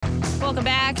Welcome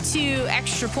back to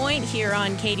Extra Point here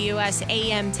on KDOS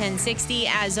AM 1060.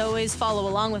 As always, follow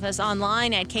along with us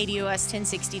online at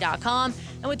KDOS1060.com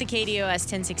and with the KDOS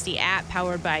 1060 app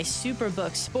powered by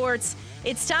Superbook Sports.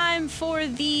 It's time for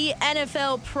the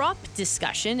NFL prop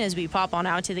discussion as we pop on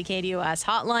out to the KDOS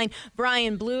hotline.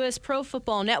 Brian Blewis, Pro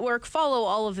Football Network. Follow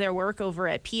all of their work over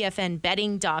at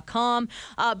pfnbetting.com.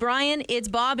 Brian, it's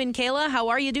Bob and Kayla. How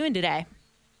are you doing today?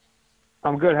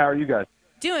 I'm good. How are you guys?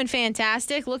 Doing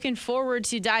fantastic. Looking forward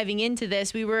to diving into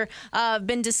this. We were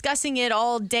been discussing it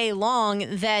all day long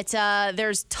that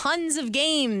there's tons of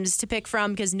games to pick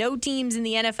from because no teams in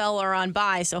the NFL are on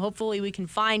bye. So hopefully we can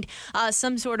find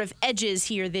some sort of edges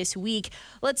here this week.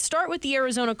 Let's start with the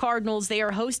Arizona Cardinals. They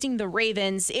are hosting the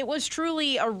Ravens. It was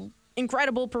truly a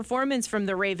incredible performance from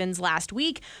the Ravens last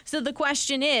week. So the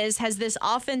question is, has this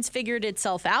offense figured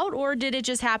itself out, or did it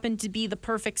just happen to be the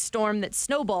perfect storm that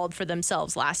snowballed for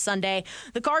themselves last Sunday?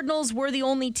 The Cardinals were the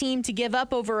only team to give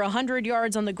up over 100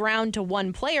 yards on the ground to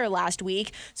one player last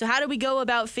week. So how do we go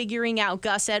about figuring out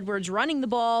Gus Edwards running the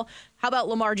ball? How about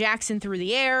Lamar Jackson through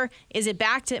the air? Is it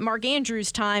back to Mark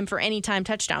Andrews' time for anytime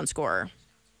touchdown scorer?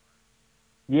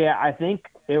 Yeah, I think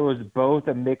it was both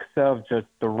a mix of just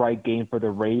the right game for the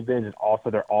Ravens and also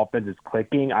their offense is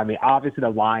clicking. I mean, obviously the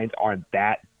Lions aren't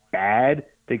that bad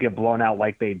to get blown out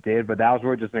like they did, but that was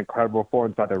really just an incredible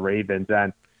performance by the Ravens.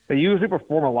 And they usually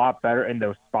perform a lot better in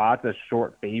those spots as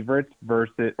short favorites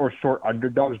or short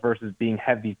underdogs versus being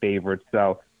heavy favorites.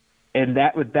 So, and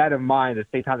that with that in mind, at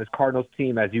the same time, this Cardinals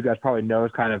team, as you guys probably know,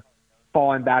 is kind of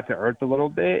falling back to earth a little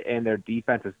bit, and their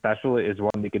defense especially is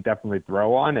one they could definitely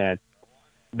throw on. And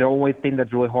the only thing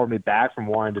that's really holding me back from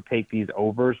wanting to take these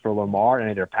overs for Lamar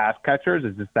and their pass catchers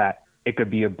is just that it could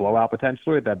be a blowout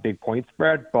potentially at that big point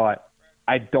spread. But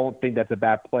I don't think that's a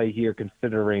bad play here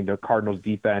considering the Cardinals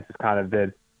defense has kind of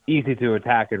been easy to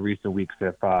attack in recent weeks,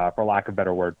 if for lack of a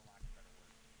better word.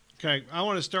 Okay, I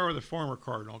want to start with a former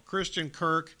Cardinal. Christian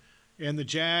Kirk and the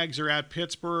Jags are at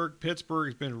Pittsburgh. Pittsburgh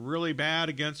has been really bad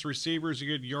against receivers who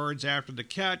get yards after the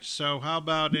catch. So how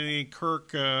about any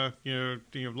Kirk,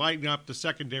 lighting up the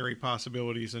secondary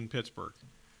possibilities in Pittsburgh?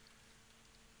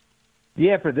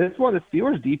 Yeah, for this one, the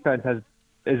Steelers' defense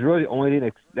is really the only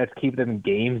thing that's keeping them in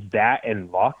games, that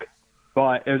and luck.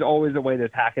 But there's always a way to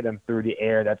attack them through the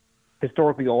air. That's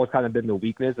historically always kind of been the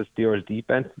weakness of Steelers'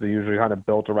 defense. They're usually kind of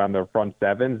built around their front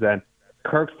sevens. And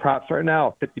Kirk's props right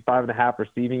now, 55.5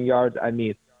 receiving yards. I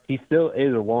mean, he still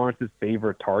is Lawrence's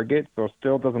favorite target, so it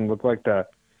still doesn't look like the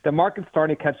market's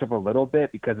starting to catch up a little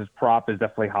bit because his prop is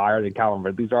definitely higher than Calvin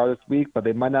Ridley's are this week, but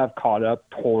they might not have caught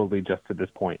up totally just to this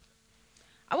point.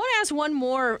 I want to ask one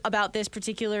more about this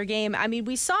particular game. I mean,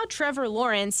 we saw Trevor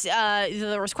Lawrence.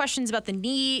 There was questions about the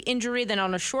knee injury. Then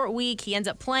on a short week, he ends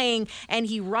up playing, and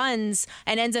he runs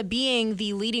and ends up being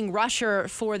the leading rusher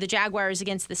for the Jaguars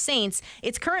against the Saints.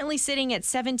 It's currently sitting at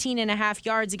 17.5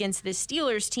 yards against this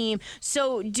Steelers team.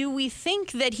 So do we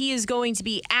think that he is going to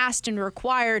be asked and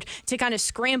required to kind of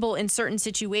scramble in certain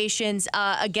situations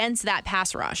against that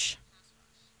pass rush?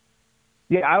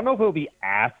 Yeah, I don't know if he'll be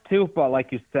asked to, but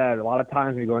like you said, a lot of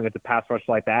times when you're going into pass rush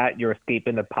like that, you're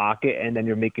escaping the pocket and then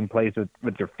you're making plays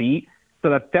with your feet. So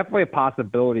that's definitely a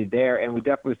possibility there. And we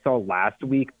definitely saw last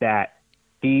week that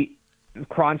he,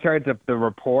 contrary to the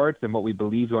reports and what we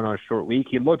believe going on a short week,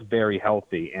 he looked very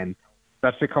healthy. And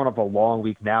especially coming up a long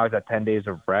week now, he's at 10 days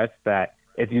of rest, that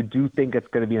if you do think it's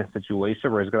going to be in a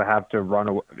situation where he's going to have to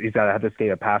he's going to have to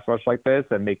escape a pass rush like this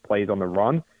and make plays on the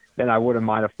run, then I wouldn't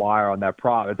mind a flyer on that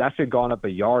prop. It's actually gone up a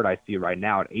yard, I see right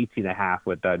now, at 18.5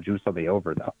 with juice on the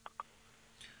over, though.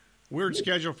 Weird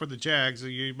schedule for the Jags.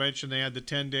 You mentioned they had the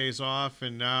 10 days off,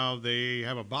 and now they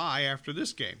have a bye after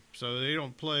this game. So they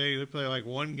don't play. They play like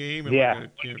one game in like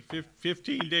a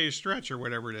 15-day stretch or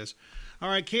whatever it is. All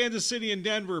right, Kansas City and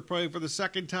Denver play for the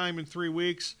second time in 3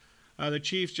 weeks. The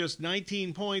Chiefs just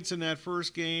 19 points in that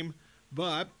first game.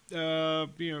 But,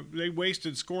 they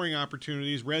wasted scoring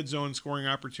opportunities, red zone scoring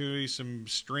opportunities, some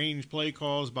strange play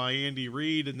calls by Andy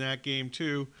Reid in that game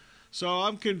too. So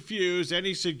I'm confused.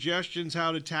 Any suggestions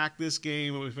how to attack this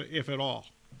game, if at all?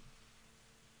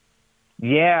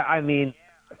 Yeah, I mean,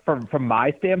 from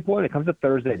my standpoint, when it comes to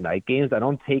Thursday night games, I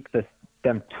don't take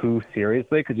them too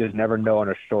seriously because you just never know on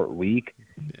a short week.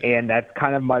 Yeah. And that's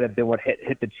kind of might have been what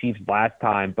hit the Chiefs last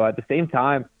time. But at the same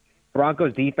time,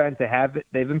 Broncos defense,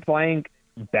 they've been playing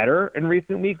better in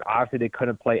recent weeks. Obviously, they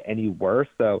couldn't play any worse,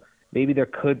 so maybe there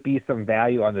could be some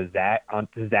value on the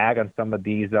zag on some of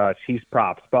these Chiefs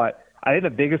props. But I think the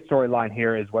biggest storyline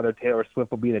here is whether Taylor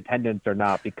Swift will be in attendance or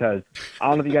not, because I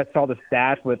don't know if you guys saw the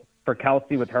stats for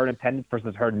Kelsey with her in attendance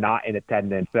versus her not in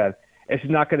attendance. If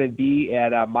she's not going to be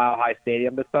at Mile High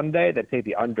Stadium this Sunday, then take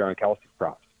the under on Kelsey's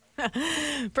props.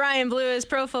 Brian Blewis,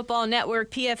 Pro Football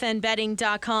Network,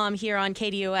 PFNBetting.com here on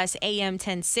KDOS AM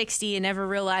 1060. I never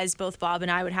realized both Bob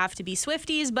and I would have to be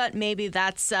Swifties, but maybe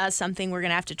that's something we're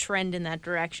going to have to trend in that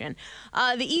direction.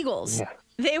 The Eagles. Yeah.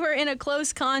 They were in a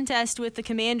close contest with the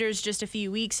Commanders just a few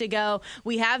weeks ago.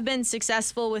 We have been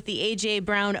successful with the A.J.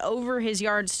 Brown over his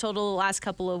yards total the last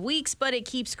couple of weeks, but it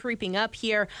keeps creeping up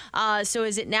here. So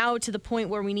is it now to the point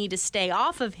where we need to stay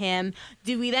off of him?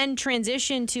 Do we then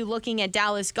transition to looking at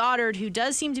Dallas Goedert, who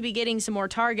does seem to be getting some more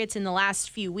targets in the last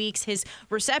few weeks? His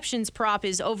receptions prop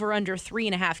is over under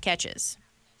 3.5 catches.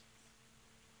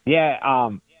 Yeah,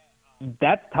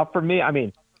 that's tough for me. I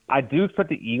mean, I do expect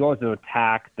the Eagles to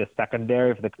attack the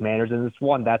secondary for the Commanders in this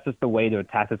one. That's just the way to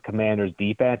attack this Commanders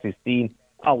defense. We've seen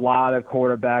a lot of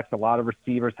quarterbacks, a lot of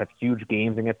receivers have huge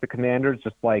games against the Commanders,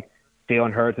 just like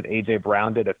Jalen Hurts and A.J.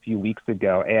 Brown did a few weeks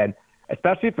ago. And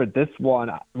especially for this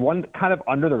one kind of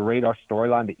under-the-radar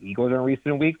storyline the Eagles in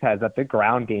recent weeks has that the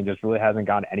ground game just really hasn't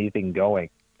gotten anything going.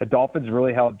 The Dolphins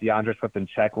really held DeAndre Swift in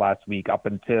check last week up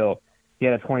until he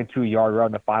had a 22-yard run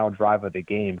on the final drive of the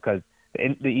game because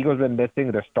the Eagles have been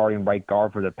missing their starting right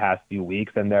guard for the past few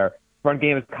weeks, and their run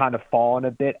game has kind of fallen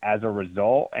a bit as a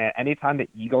result. And anytime the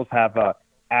Eagles have a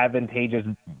advantageous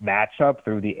matchup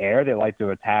through the air, they like to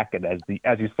attack it.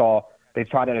 As you saw, they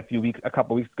tried it a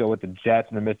couple weeks ago with the Jets,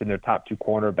 and they're missing their top two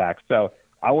cornerbacks. So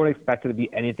I wouldn't expect it to be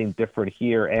anything different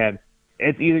here. And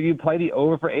it's either you play the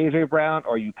over for A.J. Brown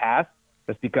or you pass,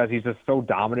 just because he's just so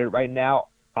dominant right now.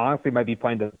 Honestly, might be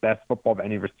playing the best football of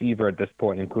any receiver at this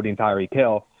point, including Tyreek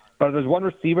Hill. But if there's one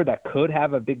receiver that could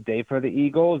have a big day for the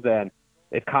Eagles, and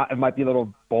it might be a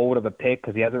little bold of a pick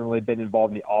because he hasn't really been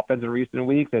involved in the offense in recent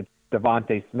weeks, it's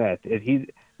Devontae Smith.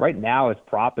 Right now, his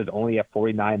prop is only at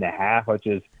 49.5, which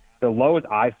is the lowest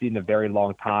I've seen in a very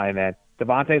long time. And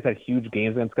Devontae's had huge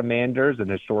games against Commanders in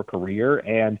his short career.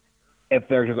 And if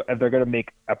they're going to make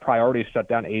a priority to shut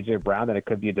down A.J. Brown, then it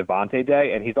could be a Devontae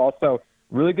day. And he's also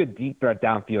really good deep threat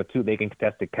downfield, too, making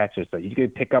contested catches. So you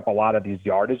could pick up a lot of these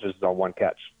yardage just on one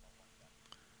catch.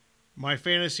 My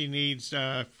fantasy team needs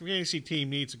a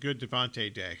good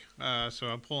Devontae day, so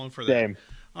I'm pulling for that. Same.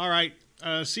 All right,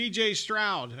 CJ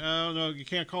Stroud. I don't know, you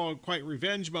can't call it quite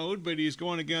revenge mode, but he's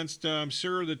going against, I'm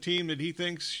sure, the team that he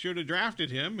thinks should have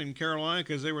drafted him in Carolina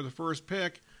because they were the first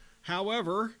pick.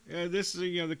 However, this is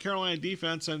the Carolina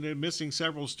defense, and they're missing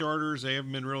several starters. They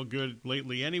haven't been real good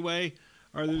lately anyway.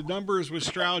 Are the numbers with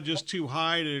Stroud just too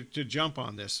high to jump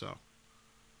on this, though?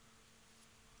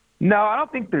 No, I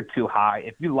don't think they're too high.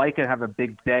 If you like it, have a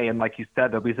big day, and like you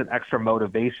said, there'll be some extra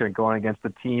motivation going against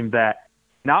the team that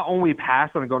not only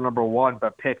passed on to go number one,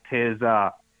 but picked his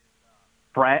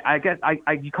friend. I guess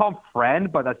you call him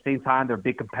friend, but at the same time, they're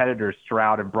big competitors,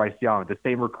 Stroud and Bryce Young. The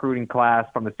same recruiting class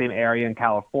from the same area in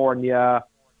California,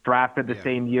 drafted the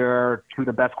same year, two of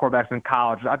the best quarterbacks in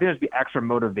college. I think there's be extra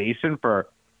motivation for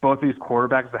both of these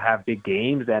quarterbacks to have big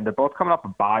games, and they're both coming off a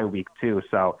bye week too,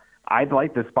 so I'd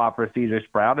like this spot for CJ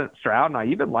Stroud, and I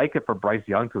even like it for Bryce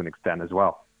Young to an extent as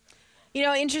well.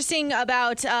 Interesting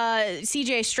about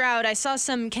CJ Stroud, I saw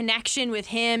some connection with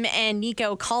him and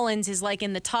Nico Collins is like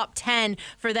in the top 10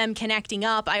 for them connecting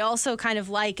up. I also kind of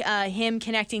like him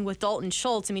connecting with Dalton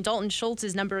Schultz. I mean, Dalton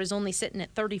Schultz's number is only sitting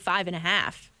at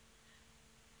 35.5.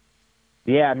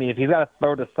 Yeah, I mean, if he's got to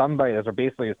throw to somebody, those are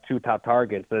basically his two top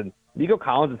targets. And Nico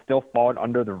Collins is still falling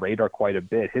under the radar quite a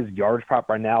bit. His yards prop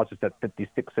right now is just at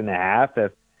 56.5.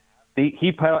 If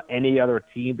he played on any other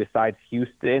team besides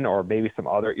Houston or maybe some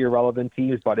other irrelevant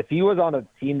teams, but if he was on a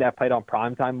team that played on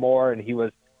primetime more and he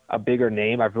was a bigger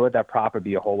name, I feel like that prop would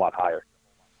be a whole lot higher.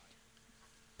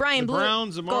 Brian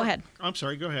Blewis, go ahead. I'm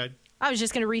sorry, go ahead. I was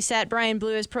just going to reset. Brian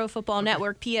Blewis, Pro Football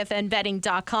Network,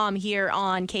 PFNBetting.com here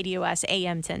on KDOS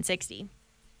AM 1060.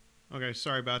 Okay,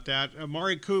 sorry about that.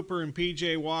 Amari Cooper and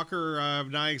P.J. Walker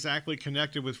not exactly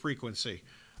connected with frequency.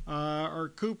 Are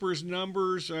Cooper's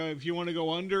numbers, if you want to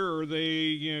go under, are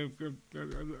they,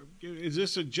 is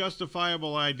this a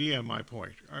justifiable idea on my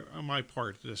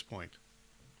part at this point?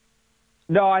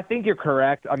 No, I think you're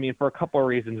correct. I mean, for a couple of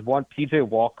reasons. One, P.J.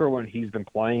 Walker, when he's been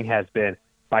playing, has been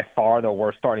by far the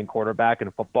worst starting quarterback in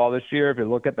football this year. If you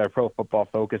look at their Pro Football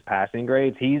Focus passing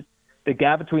grades, the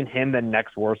gap between him and the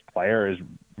next worst player is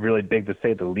really big, to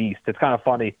say the least. It's kind of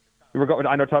funny. I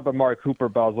know talking about Amari Cooper,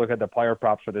 but I was looking at the player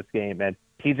props for this game, and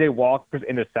P.J. Walker's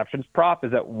interceptions prop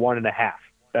is at 1.5.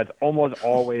 That's almost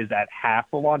always at half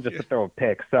of one just to throw a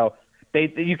pick. So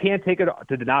you can't take it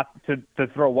to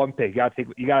throw one pick.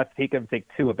 You got to take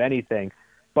two if anything.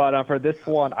 But for this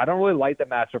one, I don't really like the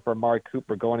matchup for Amari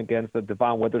Cooper going against the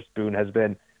Devon Witherspoon has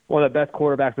been one of the best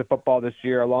quarterbacks in football this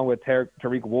year, along with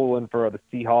Tariq Woolen for the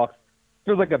Seahawks.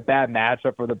 Feels like a bad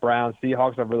matchup for the Browns.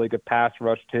 Seahawks have really good pass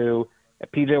rush too.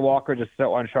 P.J. Walker just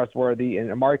so untrustworthy,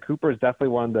 and Amari Cooper is definitely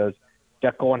one of those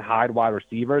Jekyll and Hyde wide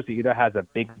receivers. He either has a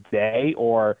big day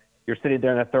or you're sitting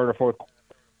there in the third or fourth.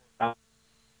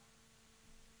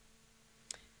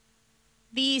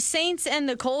 The Saints and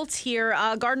the Colts here,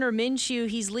 Gardner Minshew,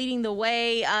 he's leading the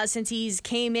way since he's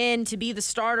came in to be the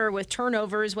starter with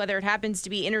turnovers, whether it happens to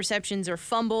be interceptions or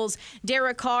fumbles.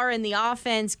 Derek Carr and the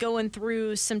offense going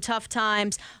through some tough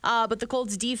times, but the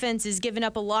Colts defense is giving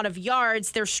up a lot of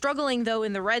yards. They're struggling, though,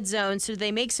 in the red zone, so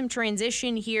they make some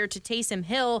transition here to Taysom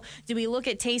Hill. Do we look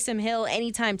at Taysom Hill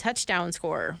anytime touchdown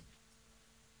scorer?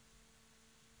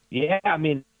 Yeah, I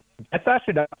mean, that's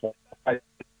actually not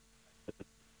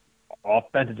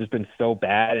offense has just been so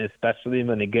bad, especially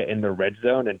when they get in the red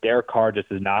zone. And Derek Carr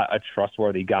just is not a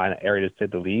trustworthy guy in the area, to say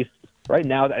the least. Right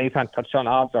now, the anytime touchdown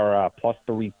odds are plus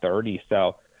 330.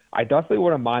 So I definitely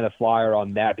wouldn't mind a flyer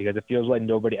on that because it feels like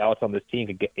nobody else on this team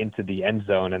could get into the end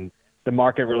zone. And the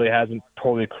market really hasn't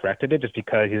totally corrected it just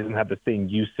because he doesn't have the same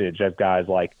usage as guys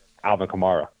like Alvin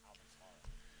Kamara.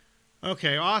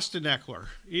 Okay, Austin Eckler.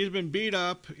 He's been beat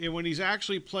up, and when he's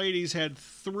actually played, he's had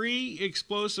 3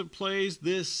 explosive plays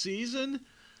this season.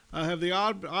 Have the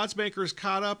odds makers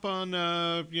caught up on,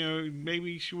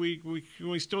 maybe should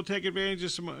we still take advantage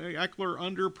of some Eckler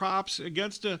under props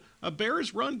against a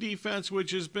Bears run defense, which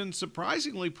has been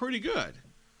surprisingly pretty good?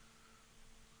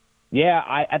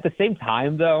 Yeah, at the same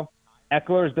time, though,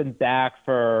 Eckler's been back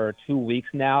for 2 weeks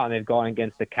now, and they've gone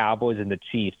against the Cowboys and the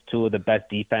Chiefs, 2 of the best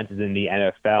defenses in the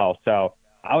NFL. So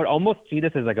I would almost see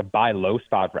this as like a buy low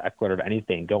spot for Eckler, if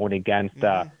anything, going against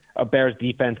a Bears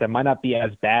defense that might not be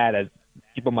as bad as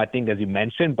people might think, as you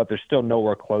mentioned, but they're still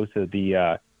nowhere close to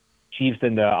the Chiefs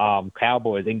and the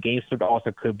Cowboys. And game script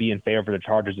also could be in favor for the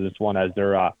Chargers in this one as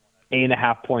they're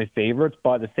 8.5-point favorites.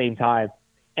 But at the same time,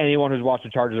 anyone who's watched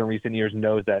the Chargers in recent years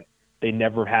knows that they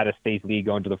never had a state lead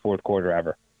going to the fourth quarter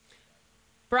ever.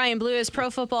 Brian Blewis,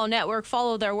 Pro Football Network.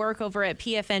 Follow their work over at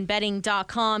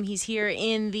pfnbetting.com. He's here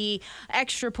in the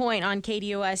Extra Point on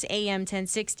KDOS AM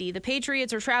 1060. The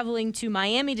Patriots are traveling to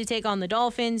Miami to take on the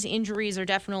Dolphins. Injuries are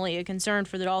definitely a concern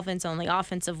for the Dolphins on the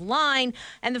offensive line.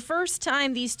 And the first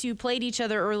time these two played each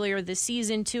other earlier this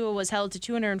season, Tua was held to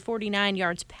 249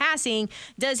 yards passing.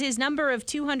 Does his number of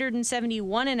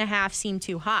 271.5 seem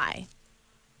too high?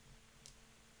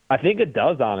 I think it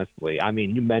does, honestly. I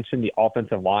mean, you mentioned the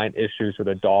offensive line issues for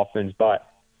the Dolphins, but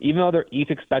even though they're each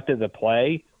expected to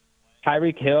play,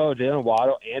 Tyreek Hill, Jalen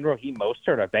Waddle, and Raheem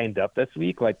Mostert are banged up this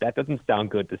week. Like, that doesn't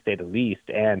sound good, to say the least.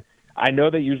 And I know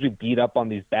they usually beat up on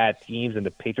these bad teams, and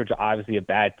the Patriots are obviously a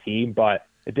bad team, but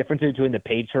the difference between the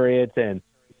Patriots and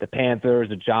the Panthers,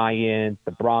 the Giants,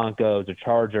 the Broncos, the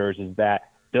Chargers is that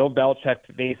Bill Belichick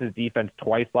faced his defense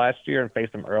twice last year and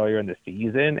faced them earlier in the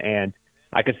season, and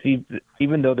I could see,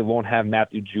 even though they won't have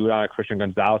Matthew Judon or Christian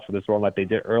Gonzalez for this role like they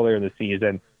did earlier in the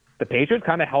season, the Patriots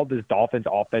kind of held this Dolphins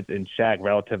offense in check,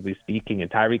 relatively speaking, and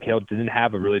Tyreek Hill didn't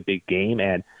have a really big game.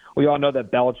 And we all know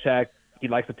that Belichick, he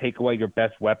likes to take away your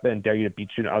best weapon and dare you to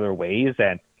beat you in other ways.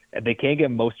 And if they can't get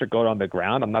Mostert going on the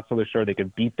ground, I'm not so sure they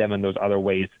could beat them in those other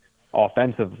ways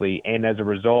offensively. And as a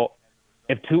result,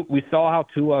 we saw how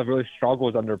Tua really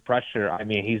struggles under pressure. I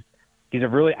mean, he's a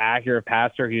really accurate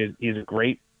passer. He's a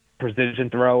great precision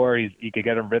thrower. He could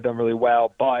get in rhythm really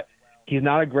well, but he's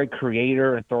not a great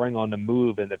creator and throwing on the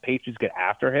move, and the Patriots get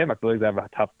after him. I feel like they have a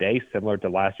tough day, similar to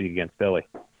last week against Philly.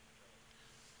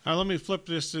 Let me flip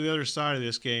this to the other side of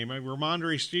this game.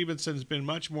 Ramondre Stevenson's been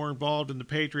much more involved in the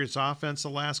Patriots offense the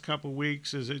last couple of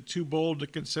weeks. Is it too bold to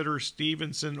consider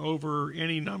Stevenson over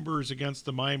any numbers against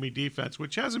the Miami defense,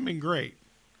 which hasn't been great?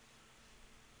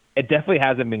 It definitely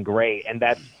hasn't been great, and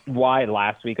that's why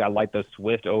last week I liked those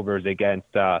Swift overs against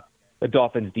the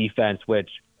Dolphins defense, which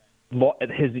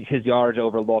his yards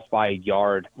over lost by a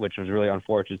yard, which was really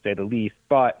unfortunate to say the least.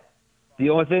 But the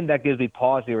only thing that gives me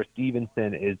pause here with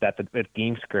Stevenson is that the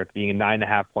game script being a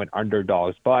 9.5-point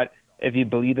underdogs. But if you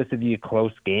believe this to be a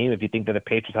close game, if you think that the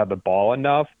Patriots have the ball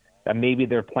enough, that maybe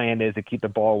their plan is to keep the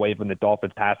ball away from the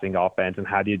Dolphins passing offense. And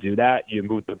how do you do that? You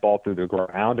move the ball through the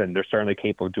ground, and they're certainly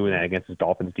capable of doing that against the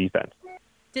Dolphins defense.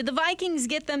 Did the Vikings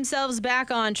get themselves back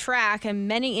on track, and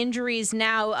many injuries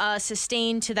now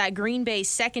sustained to that Green Bay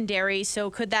secondary? So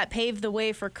could that pave the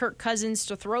way for Kirk Cousins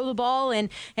to throw the ball? And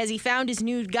has he found his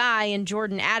new guy in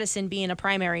Jordan Addison being a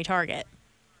primary target?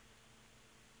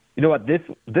 You know what?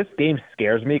 This game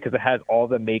scares me because it has all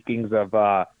the makings of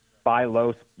buy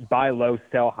low,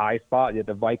 sell high spot. You have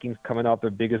the Vikings coming off their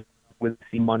biggest win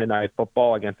Monday Night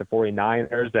Football against the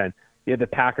 49ers, and you have the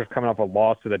Packers coming off a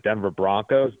loss to the Denver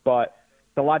Broncos. But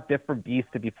it's a lot different beast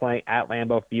to be playing at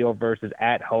Lambeau Field versus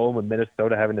at home, with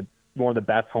Minnesota having one of the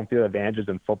best home field advantages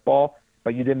in football.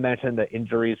 But you did mention the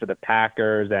injuries for the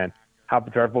Packers and how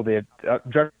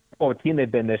dreadful a team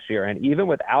they've been this year. And even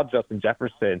without Justin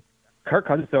Jefferson, Kirk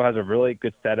Cousins still has a really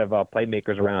good set of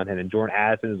playmakers around him. And Jordan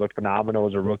Addison has looked phenomenal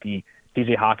as a rookie.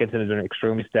 CJ Hawkinson has been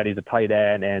extremely steady as a tight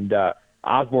end. And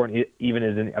Osborne even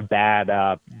isn't a bad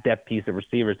depth piece at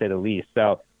receiver, to say the least.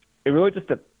 So it really just,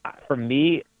 for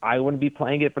me, I wouldn't be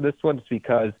playing it for this one just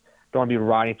because I don't want to be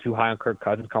riding too high on Kirk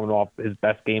Cousins coming off his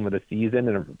best game of the season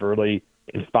and a really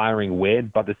inspiring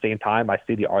win. But at the same time, I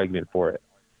see the argument for it.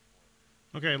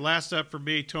 Okay, last up for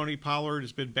me, Tony Pollard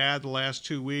has been bad the last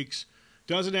 2 weeks.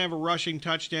 Doesn't have a rushing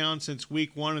touchdown since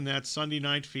week 1 in that Sunday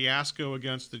night fiasco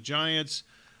against the Giants.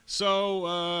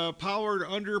 So Pollard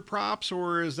under props,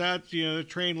 or is that, the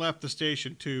train left the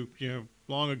station too,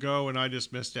 long ago and I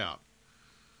just missed out?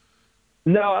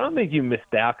 No, I don't think you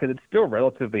missed out because it's still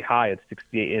relatively high at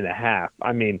 68.5.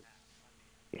 I mean,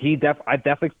 I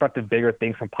definitely expected bigger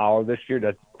things from Pollard this year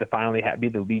to finally be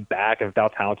the lead back and how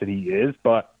talented he is.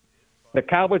 But the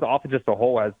Cowboys offense as a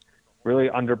whole has really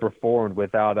underperformed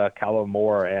without Kellen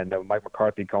Moore and Mike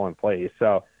McCarthy calling plays.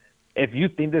 So if you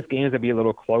think this game is going to be a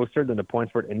little closer than the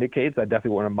points where it indicates, I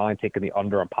definitely wouldn't mind taking the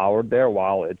under on Pollard there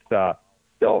while it's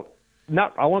still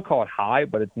not, I won't call it high,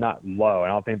 but it's not low. I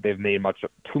don't think they've made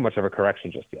too much of a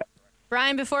correction just yet.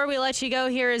 Brian, before we let you go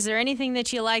here, is there anything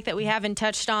that you like that we haven't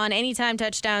touched on? Anytime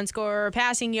touchdown scorer,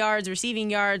 passing yards, receiving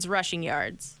yards, rushing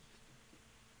yards?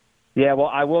 Yeah, well,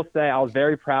 I will say I was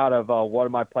very proud of one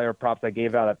of my player props I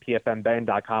gave out at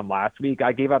pfnbetting.com last week.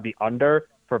 I gave out the under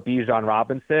for Bijan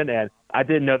Robinson, and I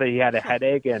didn't know that he had a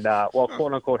headache and,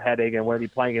 quote-unquote headache, and wouldn't be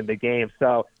playing in the game.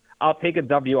 So I'll take a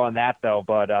W on that, though.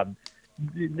 But I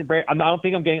don't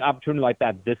think I'm getting an opportunity like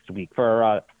that this week.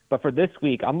 But for this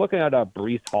week, I'm looking at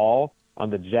Breece Hall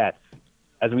on the Jets.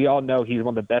 As we all know, he's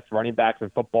one of the best running backs in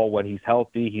football when he's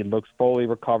healthy. He looks fully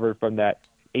recovered from that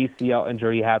ACL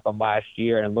injury he had from last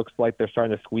year, and it looks like they're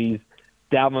starting to squeeze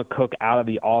Dalvin Cook out of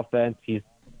the offense. He's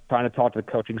trying to talk to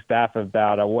the coaching staff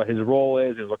about what his role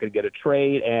is. He's looking to get a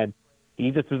trade, and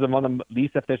he just was one of the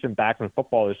least efficient backs in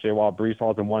football this year, while Breece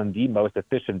Hall is one of the most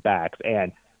efficient backs.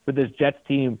 And with this Jets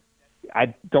team,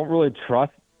 I don't really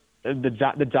trust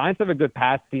the Giants have a good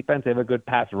pass defense. They have a good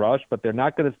pass rush, but they're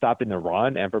not good at stopping the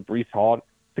run. And for Breece Hall,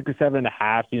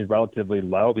 67.5 seems relatively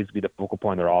low. He's to be the focal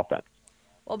point of their offense.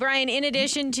 Well, Brian, in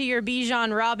addition to your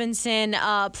Bijan Robinson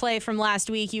play from last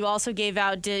week, you also gave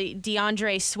out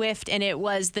DeAndre Swift, and it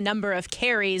was the number of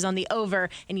carries on the over,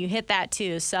 and you hit that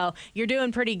too. So you're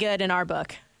doing pretty good in our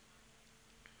book.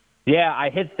 Yeah, I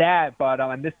hit that, but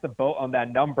I missed the boat on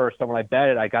that number. So when I bet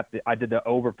it, I did the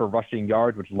over for rushing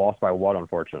yards, which lost by 1,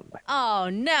 unfortunately. Oh,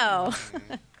 no.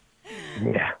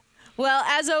 Yeah. Well,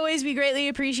 as always, we greatly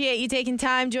appreciate you taking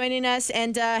time joining us,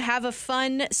 and have a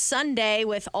fun Sunday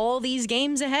with all these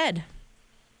games ahead.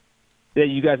 Yeah,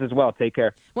 you guys as well. Take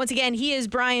care. Once again, he is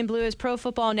Brian Blewis, Pro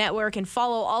Football Network, and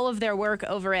follow all of their work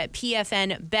over at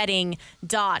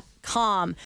pfnbetting.com.